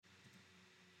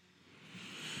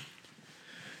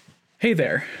Hey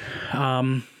there.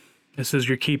 This is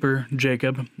your keeper,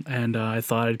 Jacob, and I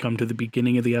thought I'd come to the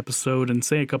beginning of the episode and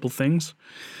say a couple things.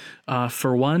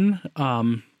 For one,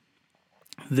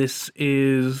 this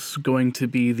is going to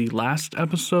be the last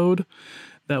episode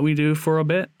that we do for a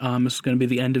bit. This is going to be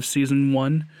the end of season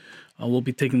 1. We'll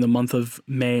be taking the month of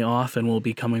May off, and we'll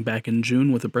be coming back in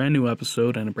June with a brand new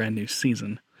episode and a brand new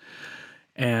season.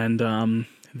 And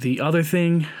the other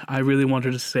thing I really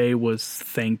wanted to say was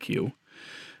thank you.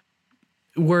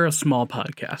 We're a small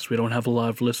podcast. We don't have a lot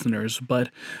of listeners, but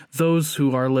those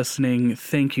who are listening,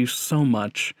 thank you so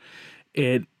much.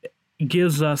 It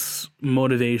gives us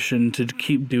motivation to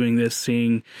keep doing this,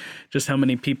 seeing just how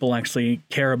many people actually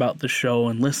care about the show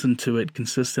and listen to it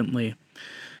consistently.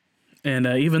 And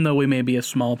even though we may be a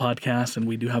small podcast and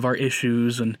we do have our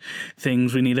issues and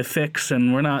things we need to fix,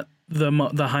 and we're not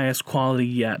the highest quality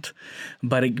yet,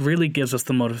 but it really gives us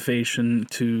the motivation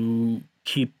to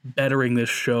keep bettering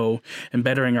this show and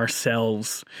bettering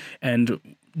ourselves.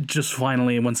 And just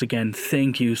finally, once again,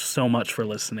 thank you so much for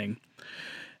listening.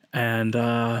 And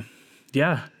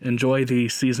enjoy the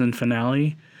season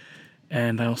finale,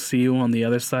 and I'll see you on the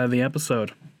other side of the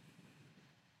episode.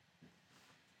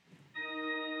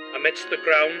 Amidst the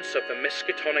grounds of the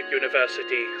Miskatonic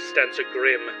University stands a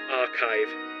grim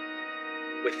archive.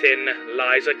 Within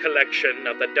lies a collection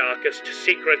of the darkest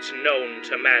secrets known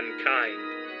to mankind.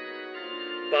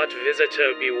 But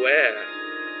visitor beware,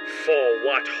 for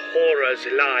what horrors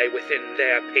lie within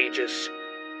their pages.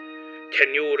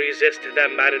 Can you resist their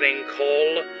maddening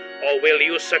call, or will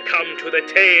you succumb to the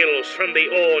tales from the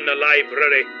Orne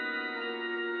Library?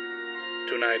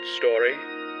 Tonight's story,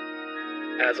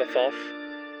 Azathoth,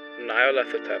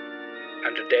 Nyarlathotep,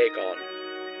 and Dagon,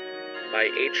 by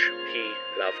H.P.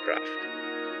 Lovecraft.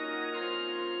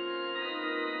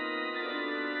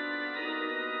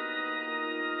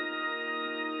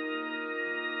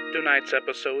 Tonight's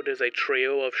episode is a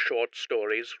trio of short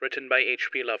stories written by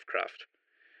H.P. Lovecraft.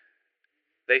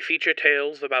 They feature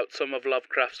tales about some of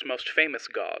Lovecraft's most famous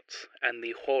gods and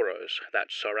the horrors that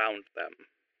surround them.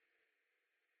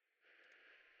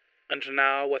 And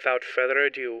now, without further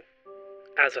ado,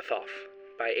 Azathoth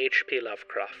by H.P.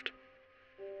 Lovecraft.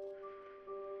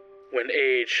 When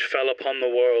age fell upon the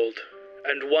world,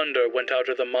 and wonder went out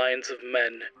of the minds of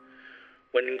men,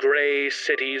 when grey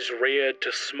cities reared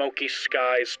to smoky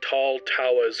skies tall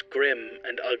towers grim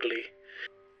and ugly,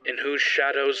 in whose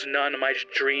shadows none might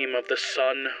dream of the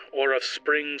sun or of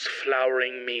spring's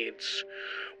flowering meads,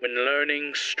 when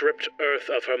learning stripped earth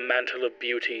of her mantle of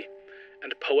beauty,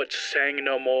 and poets sang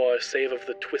no more save of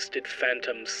the twisted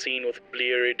phantoms seen with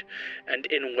bleared and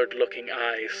inward-looking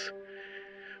eyes.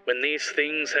 When these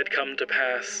things had come to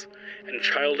pass, and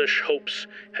childish hopes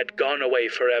had gone away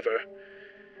forever,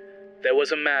 there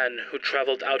was a man who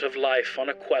traveled out of life on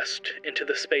a quest into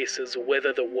the spaces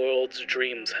whither the world's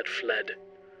dreams had fled.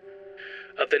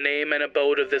 Of the name and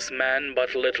abode of this man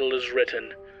but little is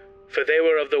written, for they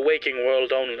were of the waking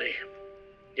world only,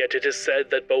 yet it is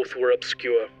said that both were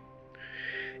obscure.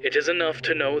 It is enough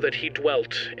to know that he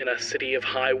dwelt in a city of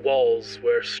high walls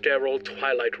where sterile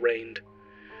twilight reigned,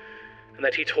 and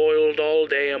that he toiled all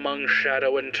day among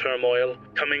shadow and turmoil,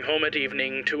 coming home at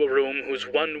evening to a room whose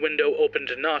one window opened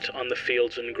not on the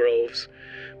fields and groves,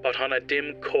 but on a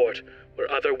dim court where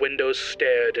other windows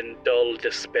stared in dull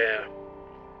despair.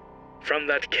 From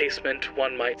that casement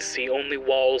one might see only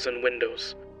walls and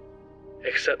windows,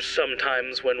 except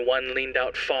sometimes when one leaned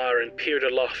out far and peered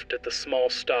aloft at the small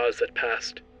stars that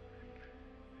passed.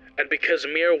 And because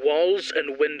mere walls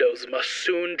and windows must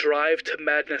soon drive to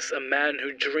madness a man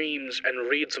who dreams and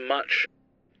reads much,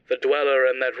 the dweller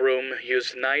in that room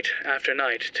used night after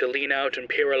night to lean out and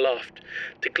peer aloft,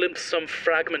 to glimpse some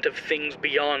fragment of things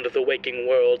beyond the waking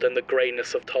world and the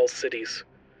greyness of tall cities.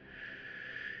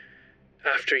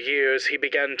 After years he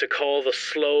began to call the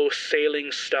slow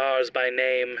sailing stars by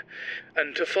name,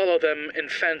 and to follow them in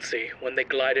fancy when they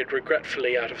glided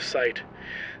regretfully out of sight,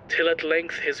 till at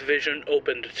length his vision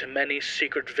opened to many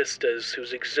secret vistas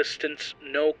whose existence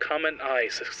no common eye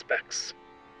suspects.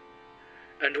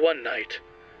 And one night,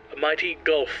 a mighty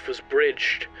gulf was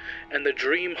bridged, and the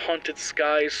dream-haunted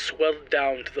skies swelled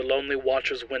down to the lonely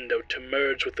watcher's window to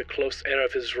merge with the close air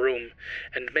of his room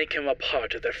and make him a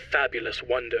part of their fabulous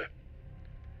wonder.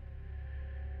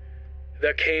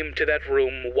 There came to that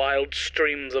room wild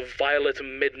streams of violet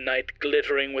midnight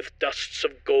glittering with dusts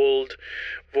of gold,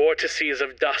 vortices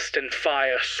of dust and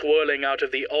fire swirling out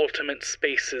of the ultimate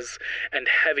spaces and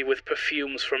heavy with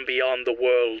perfumes from beyond the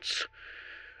worlds.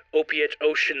 Opiate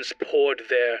oceans poured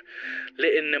there,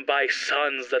 litten by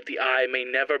suns that the eye may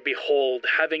never behold,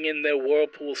 having in their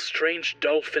whirlpools strange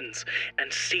dolphins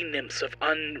and sea nymphs of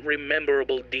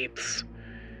unrememberable deeps.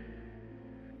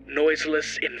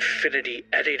 Noiseless infinity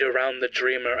eddied around the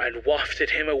dreamer and wafted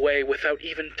him away without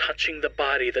even touching the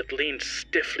body that leaned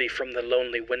stiffly from the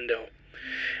lonely window.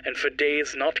 And for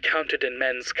days not counted in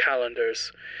men's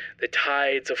calendars, the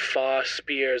tides of far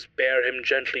spears bear him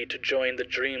gently to join the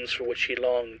dreams for which he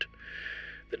longed,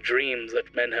 the dreams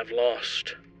that men have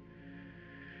lost.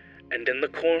 And in the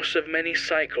course of many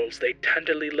cycles they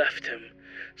tenderly left him,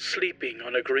 sleeping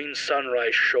on a green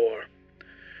sunrise shore,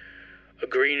 a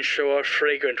green shore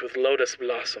fragrant with lotus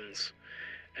blossoms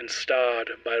and starred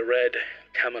by red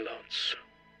camelots.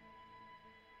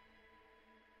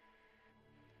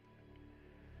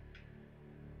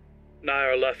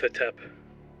 Nyarlathotep,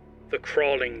 the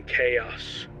crawling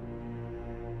chaos.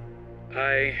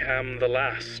 I am the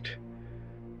last,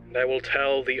 and I will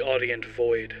tell the audient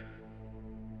void.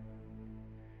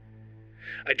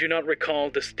 I do not recall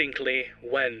distinctly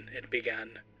when it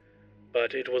began,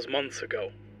 but it was months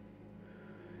ago.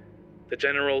 The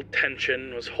general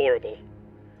tension was horrible.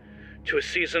 To a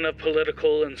season of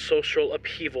political and social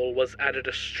upheaval was added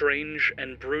a strange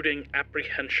and brooding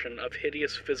apprehension of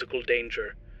hideous physical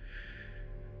danger.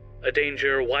 A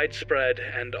danger widespread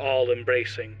and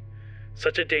all-embracing,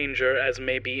 such a danger as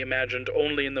may be imagined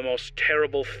only in the most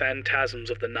terrible phantasms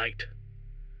of the night.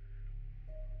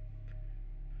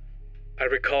 I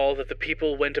recall that the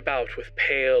people went about with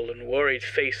pale and worried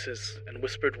faces and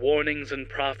whispered warnings and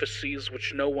prophecies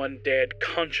which no one dared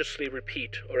consciously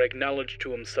repeat or acknowledge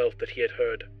to himself that he had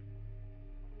heard.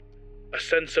 A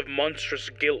sense of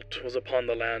monstrous guilt was upon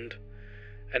the land,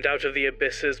 and out of the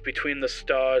abysses between the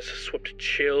stars swept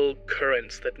chill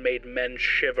currents that made men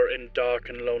shiver in dark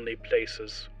and lonely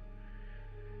places.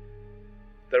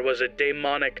 There was a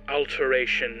demonic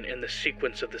alteration in the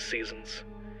sequence of the seasons.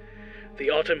 The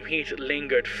autumn heat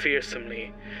lingered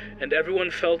fearsomely, and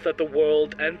everyone felt that the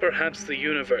world, and perhaps the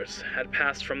universe, had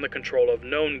passed from the control of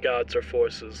known gods or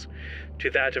forces to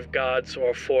that of gods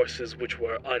or forces which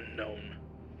were unknown.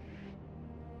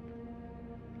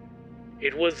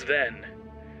 It was then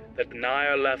that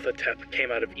Nyarlathotep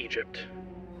came out of Egypt.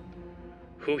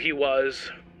 Who he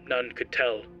was, none could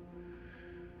tell.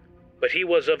 But he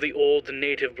was of the old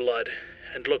native blood,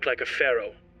 and looked like a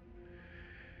pharaoh.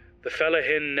 The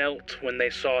Fellahin knelt when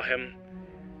they saw him,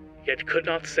 yet could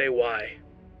not say why.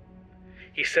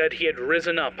 He said he had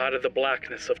risen up out of the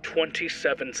blackness of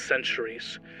 27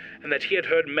 centuries, and that he had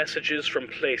heard messages from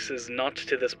places not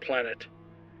to this planet.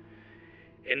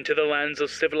 Into the lands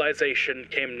of civilization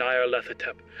came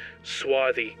Nyarlathotep,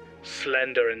 swarthy,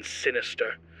 slender, and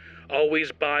sinister,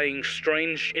 always buying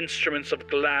strange instruments of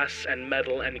glass and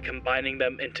metal and combining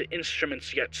them into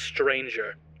instruments yet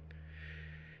stranger.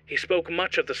 He spoke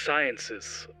much of the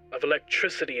sciences, of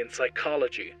electricity and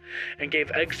psychology, and gave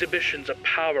exhibitions of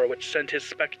power which sent his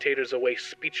spectators away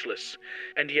speechless,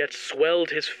 and yet swelled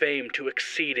his fame to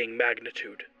exceeding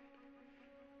magnitude.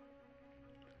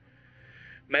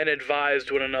 Men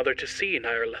advised one another to see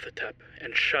Nyarlathotep,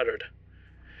 and shuddered.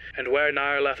 And where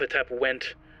Nyarlathotep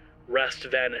went, rest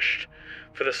vanished,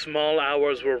 for the small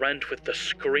hours were rent with the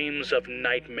screams of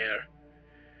nightmare.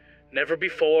 Never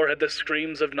before had the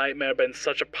screams of nightmare been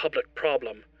such a public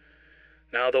problem.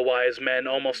 Now the wise men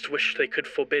almost wished they could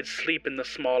forbid sleep in the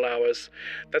small hours,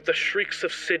 that the shrieks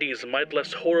of cities might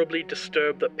less horribly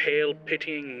disturb the pale,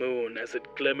 pitying moon as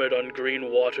it glimmered on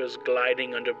green waters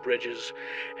gliding under bridges,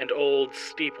 and old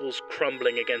steeples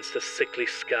crumbling against a sickly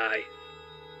sky.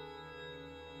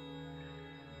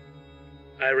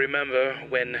 I remember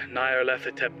when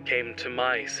Nyarlathotep came to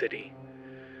my city,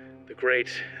 the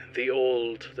great, the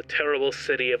old, the terrible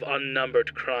city of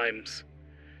unnumbered crimes.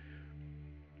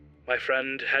 My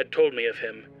friend had told me of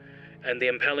him, and the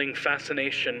impelling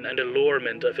fascination and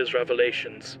allurement of his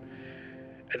revelations,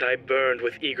 and I burned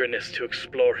with eagerness to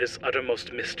explore his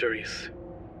uttermost mysteries.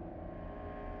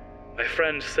 My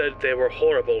friend said they were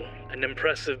horrible and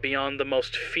impressive beyond the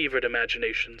most fevered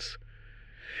imaginations,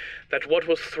 that what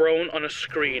was thrown on a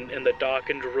screen in the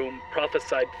darkened room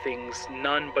prophesied things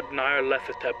none but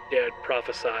Nyarlathotep dared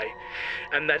prophesy,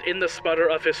 and that in the sputter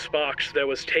of his sparks there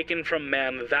was taken from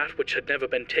man that which had never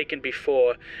been taken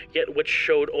before, yet which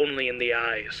showed only in the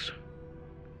eyes.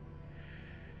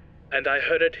 And I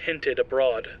heard it hinted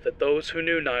abroad that those who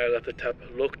knew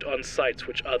Nyarlathotep looked on sights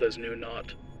which others knew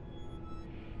not.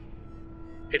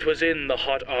 It was in the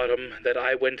hot autumn that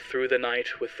I went through the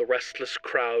night with the restless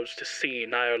crowds to see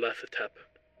Nyarlathotep.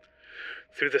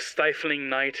 Through the stifling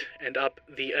night and up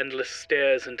the endless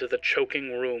stairs into the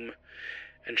choking room,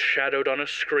 and shadowed on a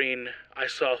screen I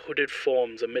saw hooded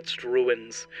forms amidst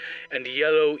ruins, and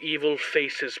yellow evil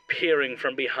faces peering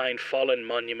from behind fallen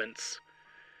monuments.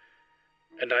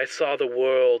 And I saw the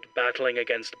world battling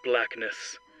against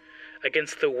blackness,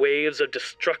 against the waves of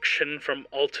destruction from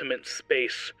ultimate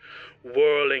space,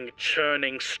 whirling,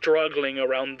 churning, struggling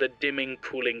around the dimming,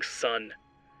 cooling sun.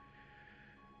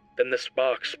 Then the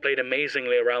sparks played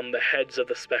amazingly around the heads of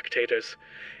the spectators,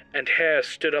 and hair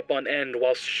stood up on end,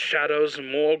 whilst shadows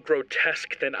more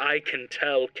grotesque than I can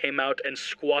tell came out and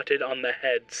squatted on the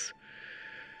heads.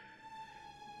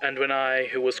 And when I,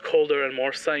 who was colder and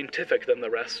more scientific than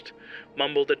the rest,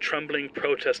 mumbled a trembling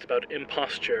protest about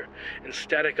imposture and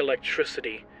static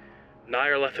electricity,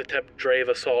 Nyarlathotep drave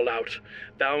us all out,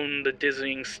 down the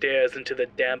dizzying stairs into the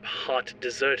damp, hot,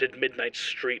 deserted midnight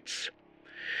streets.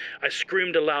 I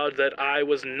screamed aloud that I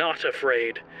was not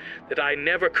afraid, that I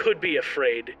never could be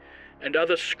afraid, and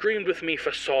others screamed with me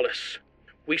for solace.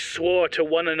 We swore to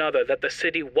one another that the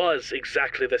city was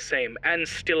exactly the same, and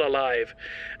still alive,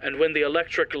 and when the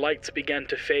electric lights began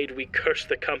to fade, we cursed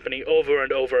the company over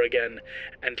and over again,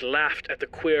 and laughed at the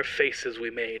queer faces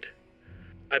we made.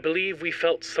 I believe we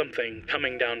felt something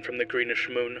coming down from the greenish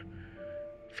moon,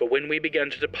 for when we began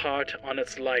to depart on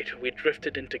its light, we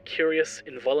drifted into curious,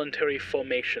 involuntary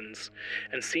formations,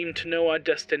 and seemed to know our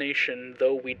destination,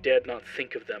 though we dared not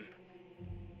think of them.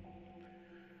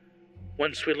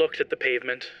 Once we looked at the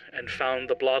pavement, and found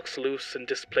the blocks loose and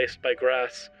displaced by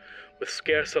grass, with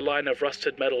scarce a line of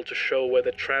rusted metal to show where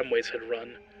the tramways had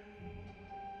run.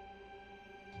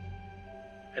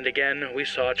 And again we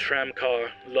saw a tram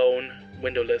car, lone,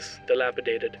 windowless,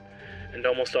 dilapidated, and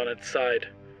almost on its side.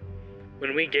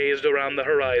 When we gazed around the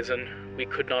horizon, we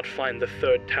could not find the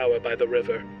third tower by the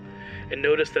river, and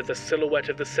noticed that the silhouette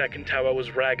of the second tower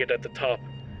was ragged at the top.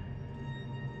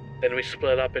 Then we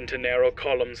split up into narrow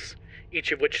columns,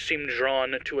 each of which seemed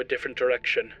drawn to a different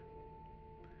direction.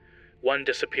 One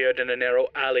disappeared in a narrow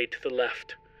alley to the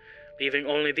left, leaving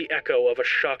only the echo of a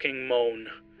shocking moan.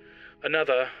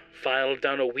 Another filed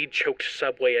down a weed-choked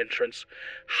subway entrance,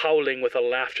 howling with a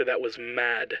laughter that was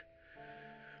mad.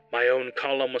 My own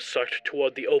column was sucked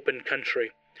toward the open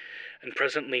country, and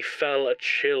presently fell a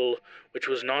chill which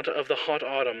was not of the hot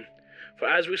autumn, for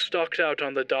as we stalked out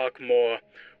on the dark moor,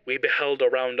 we beheld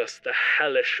around us the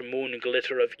hellish moon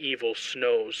glitter of evil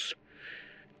snows.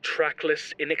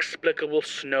 Trackless, inexplicable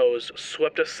snows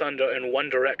swept asunder in one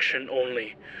direction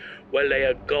only, where lay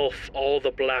a gulf all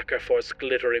the blacker for its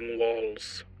glittering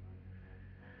walls.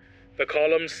 The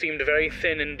column seemed very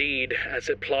thin indeed as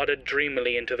it plodded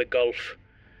dreamily into the gulf.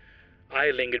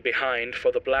 I lingered behind,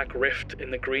 for the black rift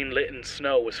in the green-litten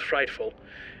snow was frightful,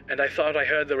 and I thought I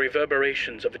heard the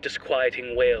reverberations of a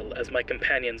disquieting wail as my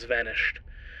companions vanished.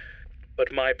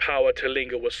 But my power to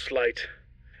linger was slight.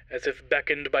 As if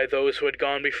beckoned by those who had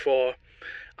gone before,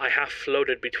 I half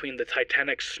floated between the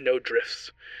titanic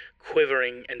snowdrifts,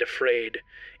 quivering and afraid,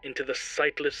 into the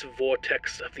sightless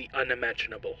vortex of the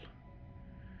unimaginable.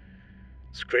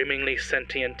 Screamingly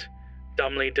sentient,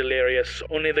 dumbly delirious,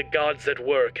 only the gods that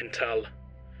were can tell.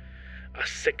 A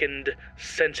sickened,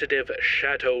 sensitive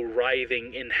shadow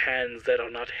writhing in hands that are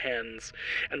not hands,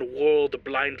 and whirled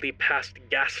blindly past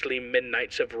ghastly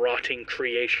midnights of rotting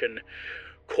creation,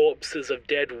 corpses of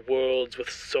dead worlds with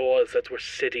sores that were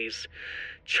cities,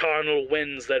 charnel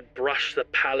winds that brush the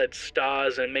pallid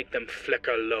stars and make them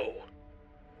flicker low.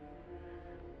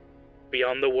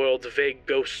 Beyond the world's vague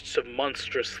ghosts of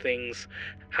monstrous things,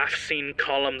 half-seen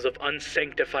columns of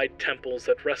unsanctified temples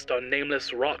that rest on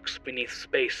nameless rocks beneath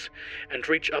space and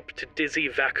reach up to dizzy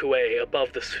vacuae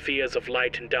above the spheres of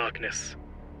light and darkness.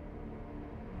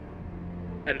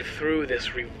 And through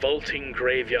this revolting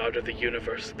graveyard of the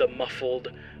universe, the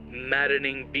muffled,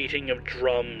 maddening beating of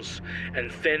drums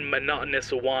and thin,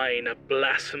 monotonous whine of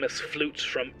blasphemous flutes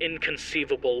from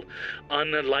inconceivable,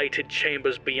 unlighted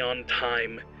chambers beyond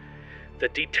time, the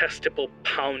detestable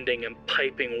pounding and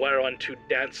piping whereunto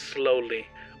dance slowly,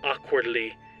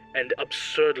 awkwardly, and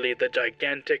absurdly the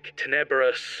gigantic,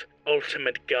 tenebrous,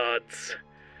 ultimate gods,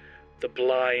 the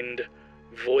blind,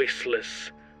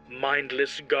 voiceless,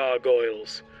 mindless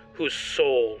gargoyles whose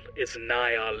soul is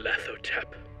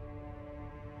Nyarlathotep.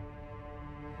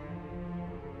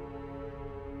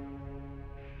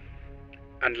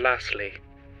 And lastly,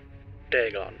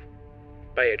 Dagon,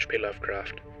 by H.P.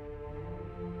 Lovecraft.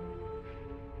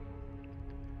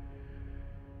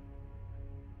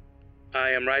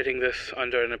 I am writing this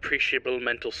under an appreciable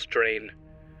mental strain,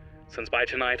 since by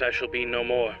tonight I shall be no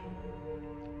more.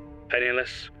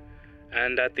 Penniless,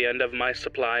 and at the end of my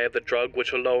supply of the drug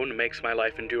which alone makes my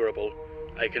life endurable,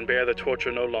 I can bear the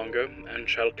torture no longer, and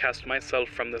shall cast myself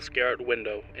from this garret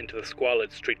window into the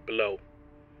squalid street below.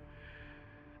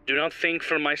 Do not think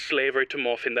from my slavery to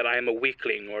morphine that I am a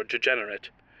weakling or a degenerate.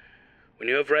 When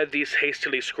you have read these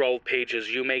hastily scrawled pages,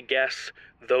 you may guess,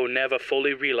 though never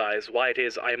fully realize, why it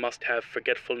is I must have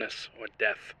forgetfulness or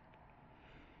death.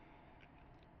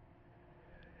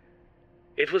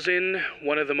 It was in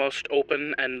one of the most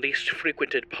open and least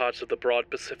frequented parts of the broad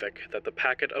Pacific that the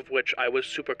packet of which I was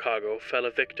supercargo fell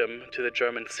a victim to the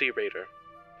German sea raider.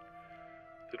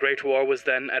 The Great War was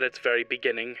then at its very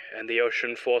beginning, and the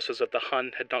ocean forces of the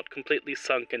Hun had not completely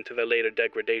sunk into their later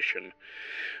degradation,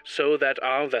 so that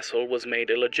our vessel was made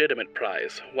a legitimate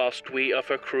prize, whilst we of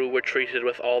her crew were treated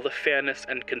with all the fairness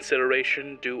and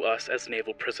consideration due us as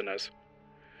naval prisoners.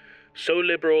 So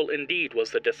liberal indeed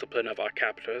was the discipline of our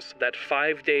captors that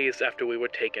 5 days after we were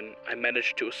taken, I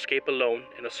managed to escape alone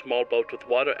in a small boat with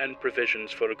water and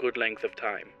provisions for a good length of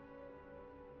time.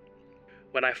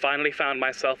 When I finally found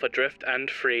myself adrift and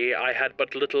free, I had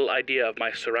but little idea of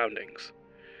my surroundings.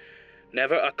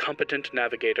 Never a competent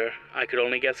navigator, I could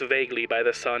only guess vaguely by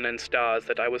the sun and stars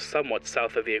that I was somewhat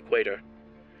south of the equator.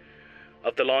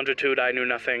 Of the longitude I knew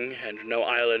nothing, and no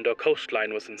island or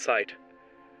coastline was in sight.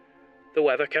 The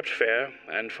weather kept fair,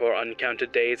 and for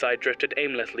uncounted days I drifted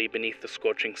aimlessly beneath the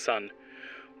scorching sun,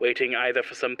 waiting either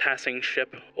for some passing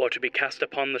ship or to be cast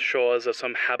upon the shores of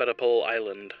some habitable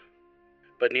island.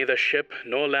 But neither ship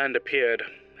nor land appeared,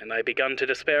 and I began to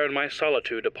despair in my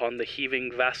solitude upon the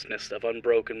heaving vastness of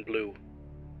unbroken blue.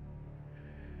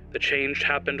 The change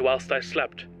happened whilst I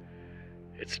slept.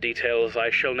 Its details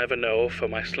I shall never know, for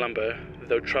my slumber,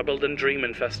 though troubled and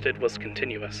dream-infested, was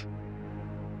continuous.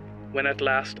 When at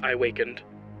last I wakened,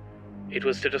 it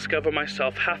was to discover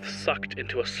myself half sucked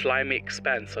into a slimy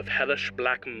expanse of hellish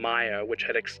black mire which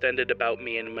had extended about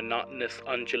me in monotonous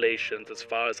undulations as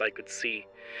far as I could see,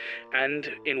 and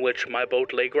in which my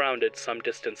boat lay grounded some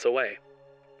distance away.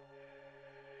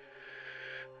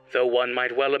 Though one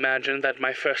might well imagine that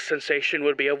my first sensation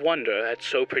would be of wonder at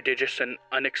so prodigious and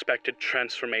unexpected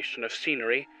transformation of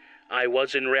scenery, I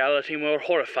was in reality more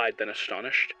horrified than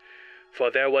astonished,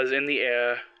 for there was in the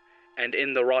air and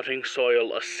in the rotting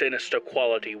soil a sinister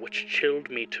quality which chilled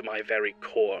me to my very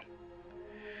core.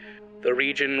 The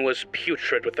region was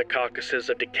putrid with the carcasses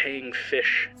of decaying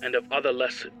fish and of other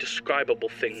less describable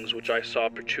things which I saw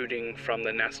protruding from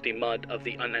the nasty mud of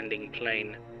the unending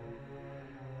plain.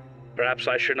 Perhaps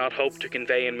I should not hope to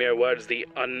convey in mere words the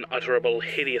unutterable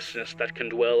hideousness that can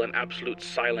dwell in absolute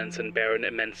silence and barren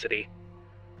immensity.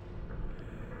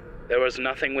 There was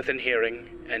nothing within hearing,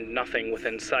 and nothing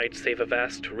within sight save a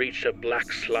vast reach of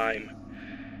black slime.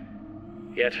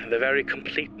 Yet the very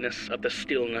completeness of the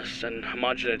stillness and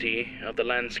homogeneity of the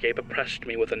landscape oppressed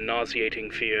me with a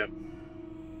nauseating fear.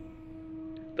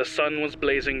 The sun was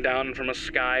blazing down from a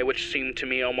sky which seemed to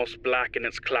me almost black in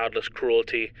its cloudless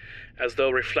cruelty, as though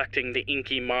reflecting the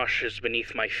inky marshes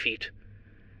beneath my feet.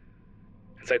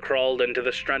 As I crawled into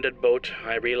the stranded boat,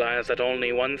 I realized that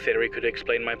only one theory could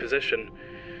explain my position.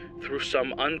 Through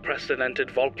some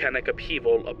unprecedented volcanic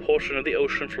upheaval, a portion of the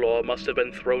ocean floor must have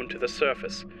been thrown to the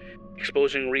surface,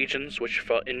 exposing regions which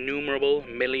for innumerable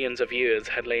millions of years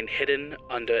had lain hidden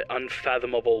under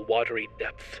unfathomable watery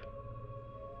depth.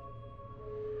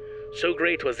 So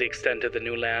great was the extent of the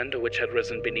new land which had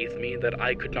risen beneath me that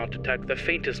I could not detect the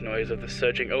faintest noise of the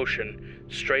surging ocean,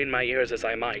 strain my ears as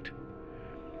I might.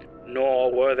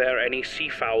 Nor were there any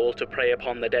seafowl to prey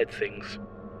upon the dead things.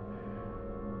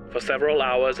 For several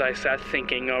hours I sat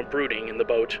thinking or brooding in the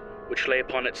boat, which lay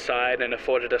upon its side and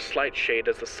afforded a slight shade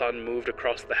as the sun moved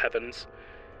across the heavens.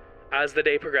 As the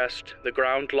day progressed, the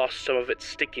ground lost some of its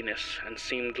stickiness and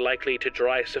seemed likely to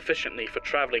dry sufficiently for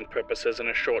traveling purposes in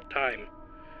a short time.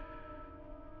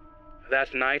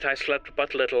 That night I slept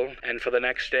but little, and for the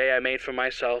next day I made for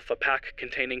myself a pack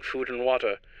containing food and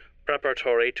water,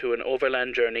 preparatory to an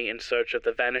overland journey in search of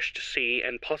the vanished sea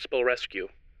and possible rescue.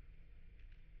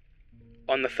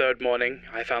 On the third morning,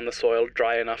 I found the soil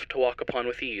dry enough to walk upon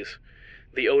with ease.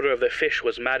 The odor of the fish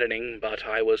was maddening, but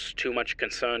I was too much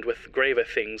concerned with graver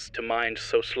things to mind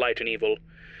so slight an evil,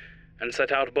 and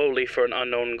set out boldly for an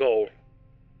unknown goal.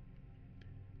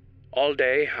 All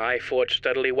day I forged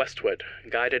steadily westward,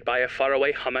 guided by a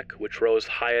faraway hummock which rose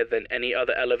higher than any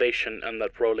other elevation in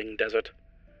that rolling desert.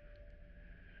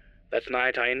 That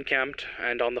night I encamped,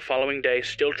 and on the following day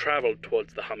still traveled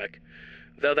towards the hummock,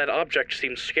 though that object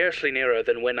seemed scarcely nearer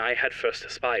than when I had first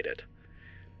espied it.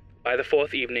 By the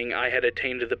fourth evening I had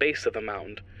attained the base of the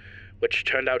mound, which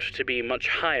turned out to be much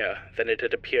higher than it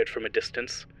had appeared from a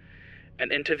distance,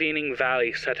 an intervening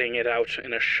valley setting it out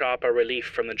in a sharper relief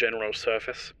from the general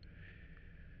surface.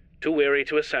 Too weary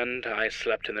to ascend, I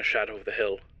slept in the shadow of the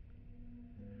hill.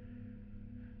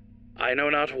 I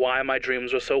know not why my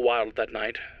dreams were so wild that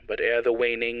night, but ere the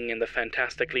waning and the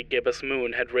fantastically gibbous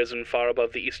moon had risen far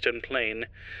above the eastern plain,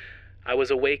 I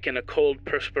was awake in a cold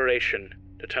perspiration,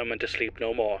 determined to sleep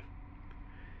no more.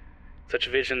 Such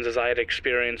visions as I had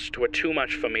experienced were too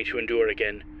much for me to endure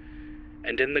again,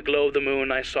 and in the glow of the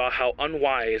moon I saw how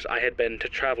unwise I had been to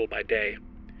travel by day.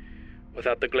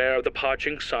 Without the glare of the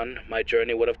parching sun, my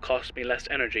journey would have cost me less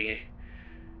energy.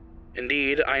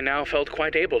 Indeed, I now felt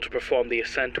quite able to perform the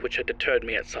ascent which had deterred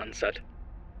me at sunset.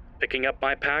 Picking up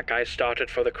my pack, I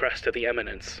started for the crest of the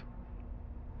eminence.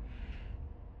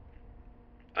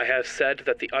 I have said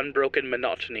that the unbroken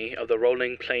monotony of the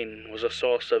rolling plain was a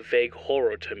source of vague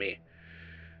horror to me,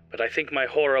 but I think my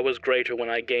horror was greater when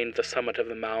I gained the summit of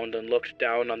the mound and looked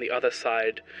down on the other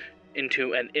side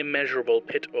into an immeasurable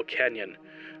pit or canyon,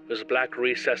 whose black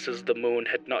recesses the moon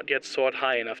had not yet soared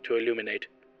high enough to illuminate.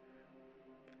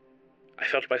 I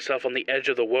felt myself on the edge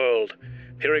of the world,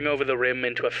 peering over the rim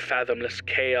into a fathomless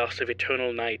chaos of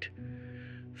eternal night.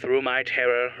 Through my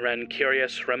terror ran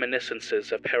curious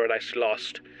reminiscences of Paradise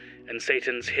Lost and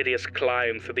Satan's hideous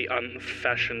climb through the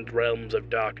unfashioned realms of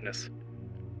darkness.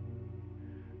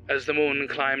 As the moon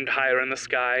climbed higher in the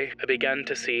sky, I began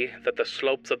to see that the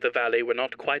slopes of the valley were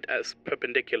not quite as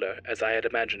perpendicular as I had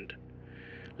imagined.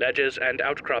 Ledges and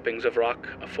outcroppings of rock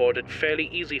afforded fairly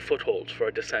easy footholds for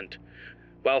a descent,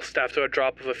 whilst after a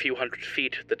drop of a few hundred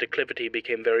feet the declivity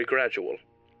became very gradual.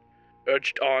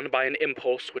 Urged on by an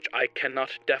impulse which I cannot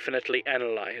definitely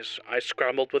analyze, I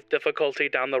scrambled with difficulty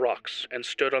down the rocks and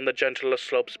stood on the gentler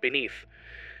slopes beneath,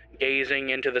 gazing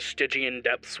into the Stygian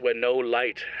depths where no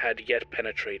light had yet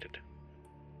penetrated.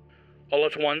 All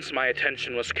at once my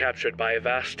attention was captured by a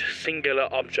vast, singular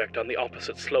object on the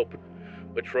opposite slope,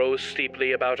 which rose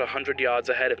steeply about 100 yards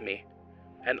ahead of me,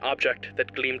 an object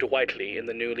that gleamed whitely in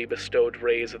the newly bestowed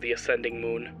rays of the ascending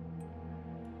moon.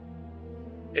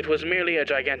 It was merely a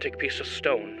gigantic piece of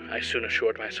stone, I soon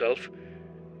assured myself,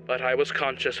 but I was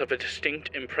conscious of a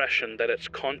distinct impression that its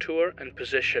contour and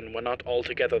position were not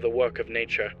altogether the work of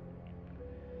nature.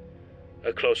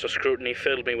 A closer scrutiny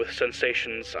filled me with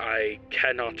sensations I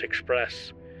cannot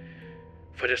express,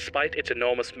 for despite its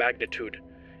enormous magnitude,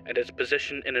 and its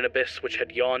position in an abyss which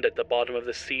had yawned at the bottom of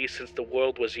the sea since the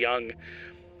world was young,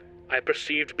 I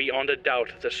perceived beyond a doubt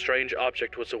that the strange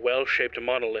object was a well-shaped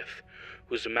monolith,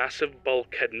 whose massive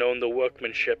bulk had known the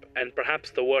workmanship and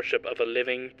perhaps the worship of a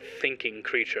living, thinking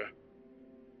creature.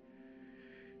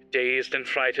 Dazed and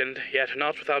frightened, yet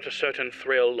not without a certain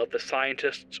thrill of the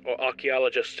scientist's or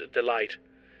archaeologist's delight,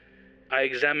 I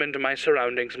examined my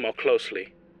surroundings more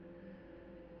closely.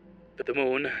 The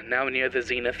moon, now near the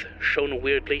zenith, shone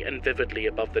weirdly and vividly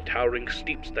above the towering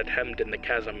steeps that hemmed in the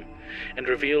chasm, and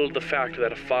revealed the fact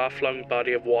that a far-flung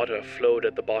body of water flowed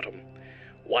at the bottom,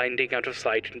 winding out of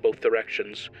sight in both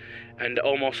directions, and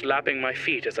almost lapping my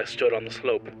feet as I stood on the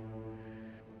slope.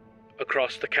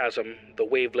 Across the chasm, the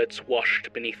wavelets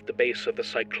washed beneath the base of the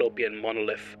Cyclopean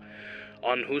monolith,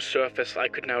 on whose surface I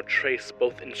could now trace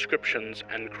both inscriptions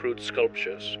and crude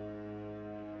sculptures.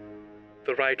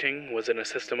 The writing was in a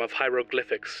system of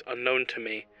hieroglyphics unknown to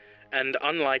me, and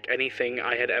unlike anything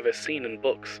I had ever seen in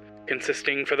books,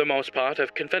 consisting for the most part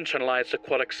of conventionalized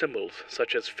aquatic symbols,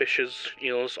 such as fishes,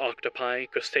 eels, octopi,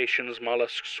 crustaceans,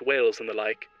 mollusks, whales, and the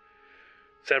like.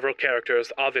 Several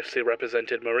characters obviously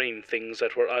represented marine things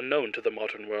that were unknown to the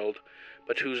modern world,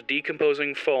 but whose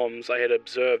decomposing forms I had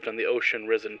observed on the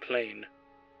ocean-risen plain.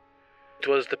 It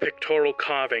was the pictorial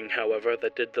carving, however,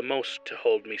 that did the most to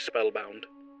hold me spellbound.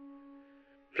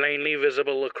 Plainly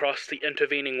visible across the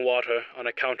intervening water on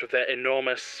account of their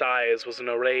enormous size was an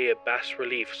array of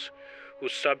bas-reliefs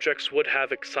whose subjects would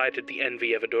have excited the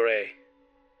envy of a Doré.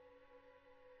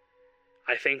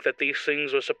 I think that these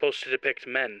things were supposed to depict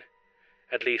men,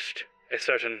 at least a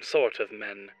certain sort of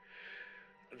men,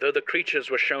 though the creatures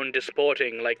were shown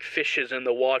disporting like fishes in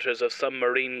the waters of some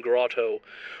marine grotto,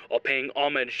 or paying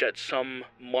homage at some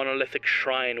monolithic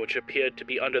shrine which appeared to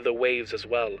be under the waves as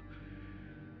well.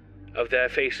 Of their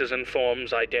faces and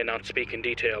forms I dare not speak in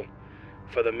detail,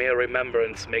 for the mere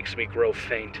remembrance makes me grow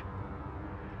faint.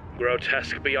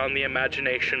 Grotesque beyond the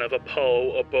imagination of a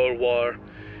Poe or Bulwer,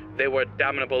 they were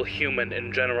damnable human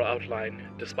in general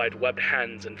outline, despite webbed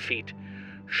hands and feet,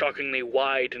 shockingly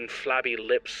wide and flabby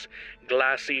lips,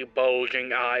 glassy,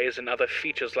 bulging eyes, and other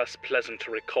features less pleasant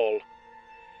to recall.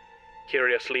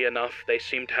 Curiously enough, they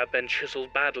seemed to have been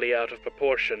chiseled badly out of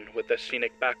proportion with their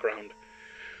scenic background,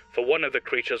 for one of the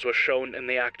creatures was shown in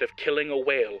the act of killing a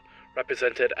whale,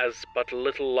 represented as but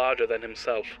little larger than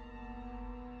himself.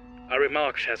 I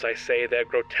remarked, as I say, their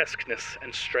grotesqueness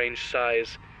and strange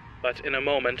size, but in a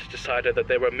moment decided that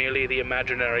they were merely the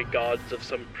imaginary gods of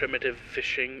some primitive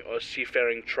fishing or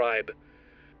seafaring tribe.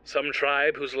 Some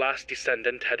tribe whose last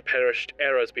descendant had perished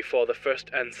eras before the first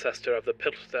ancestor of the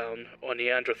Piltdown or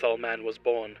Neanderthal man was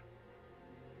born.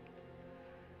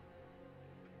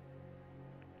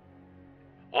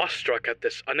 Awestruck at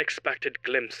this unexpected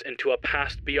glimpse into a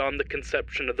past beyond the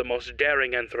conception of the most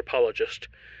daring anthropologist,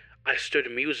 I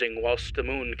stood musing whilst the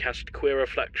moon cast queer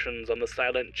reflections on the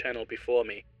silent channel before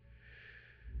me.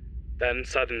 Then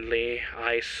suddenly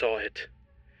I saw it.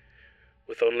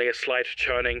 With only a slight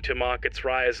churning to mark its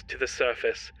rise to the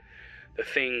surface, the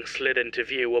thing slid into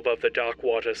view above the dark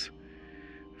waters.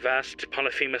 Vast,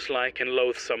 Polyphemus-like, and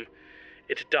loathsome,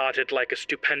 it darted like a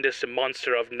stupendous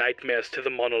monster of nightmares to the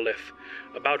monolith,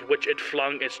 about which it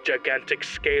flung its gigantic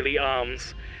scaly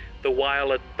arms, the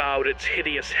while it bowed its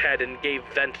hideous head and gave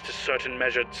vent to certain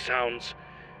measured sounds.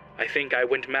 I think I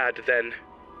went mad then.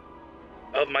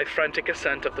 Of my frantic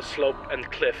ascent of the slope and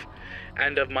cliff,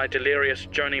 and of my delirious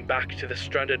journey back to the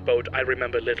stranded boat, I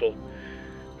remember little.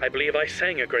 I believe I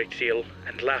sang a great deal,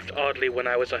 and laughed oddly when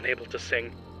I was unable to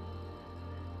sing.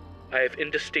 I have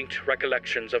indistinct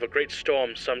recollections of a great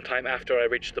storm some time after I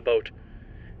reached the boat.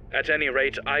 At any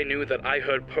rate, I knew that I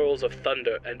heard pearls of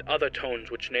thunder and other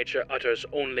tones which nature utters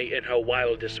only in her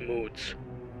wildest moods.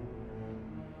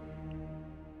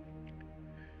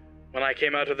 When I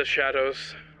came out of the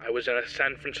shadows, I was in a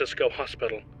San Francisco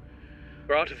hospital,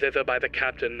 brought thither by the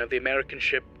captain of the American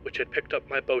ship which had picked up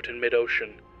my boat in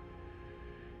mid-ocean.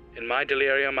 In my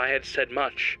delirium I had said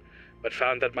much, but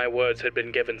found that my words had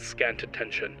been given scant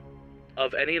attention.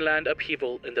 Of any land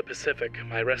upheaval in the Pacific,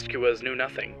 my rescuers knew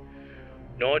nothing,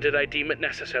 nor did I deem it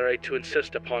necessary to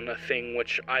insist upon a thing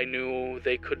which I knew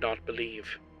they could not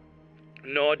believe.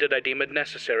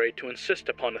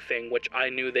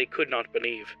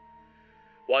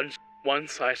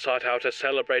 Once I sought out a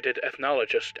celebrated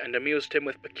ethnologist and amused him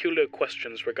with peculiar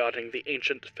questions regarding the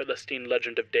ancient Philistine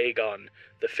legend of Dagon,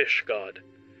 the fish god.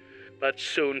 But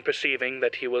soon perceiving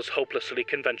that he was hopelessly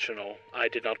conventional, I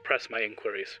did not press my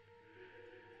inquiries.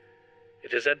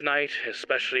 It is at night,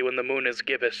 especially when the moon is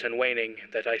gibbous and waning,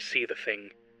 that I see the thing.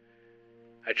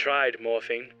 I tried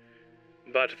morphine,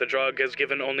 but the drug has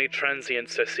given only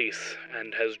transient surcease,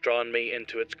 and has drawn me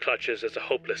into its clutches as a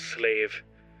hopeless slave.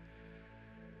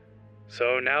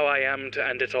 So now I am to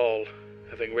end it all,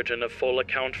 having written a full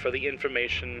account for the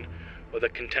information or the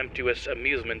contemptuous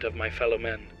amusement of my fellow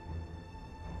men.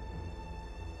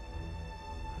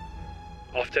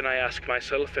 Often I ask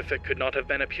myself if it could not have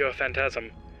been a pure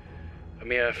phantasm, a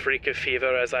mere freak of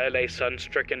fever as I lay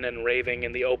sun-stricken and raving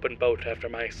in the open boat after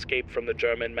my escape from the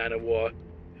German man-of-war.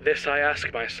 This I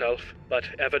ask myself,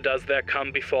 but ever does there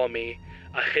come before me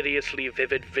a hideously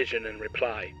vivid vision in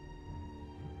reply.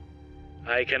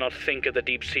 I cannot think of the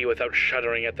deep sea without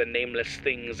shuddering at the nameless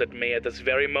things that may at this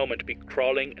very moment be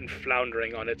crawling and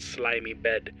floundering on its slimy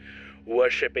bed,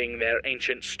 worshipping their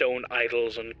ancient stone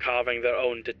idols and carving their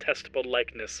own detestable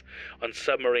likeness on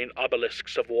submarine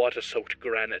obelisks of water-soaked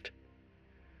granite.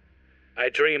 I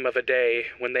dream of a day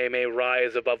when they may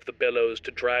rise above the billows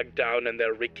to drag down in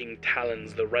their reeking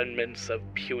talons the remnants of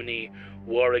puny,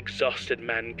 war-exhausted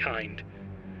mankind.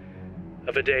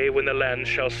 Of a day when the land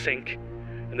shall sink,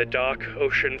 and the dark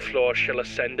ocean floor shall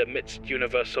ascend amidst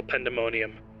universal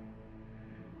pandemonium.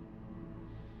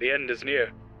 The end is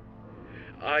near.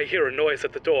 I hear a noise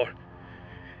at the door,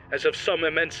 as of some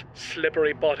immense,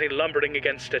 slippery body lumbering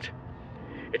against it.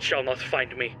 It shall not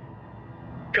find me.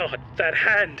 God, that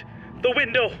hand! The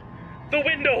window! The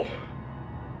window!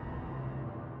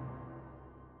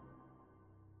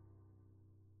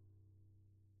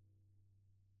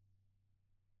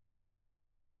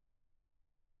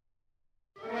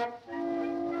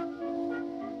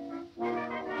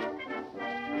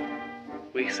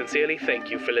 We sincerely thank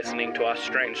you for listening to our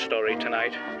strange story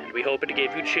tonight, and we hope it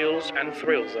gave you chills and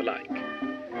thrills alike.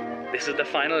 This is the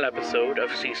final episode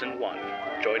of Season 1.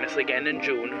 Join us again in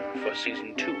June for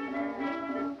Season 2.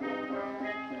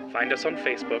 Find us on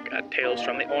Facebook at Tales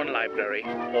from the Orne Library,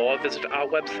 or visit our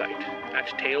website at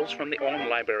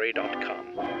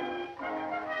talesfromtheornelibrary.com.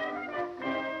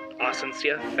 Our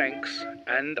sincere thanks,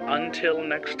 and until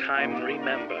next time,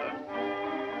 remember,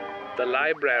 the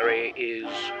library is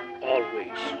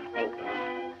always open.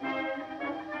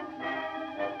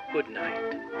 Good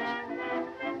night.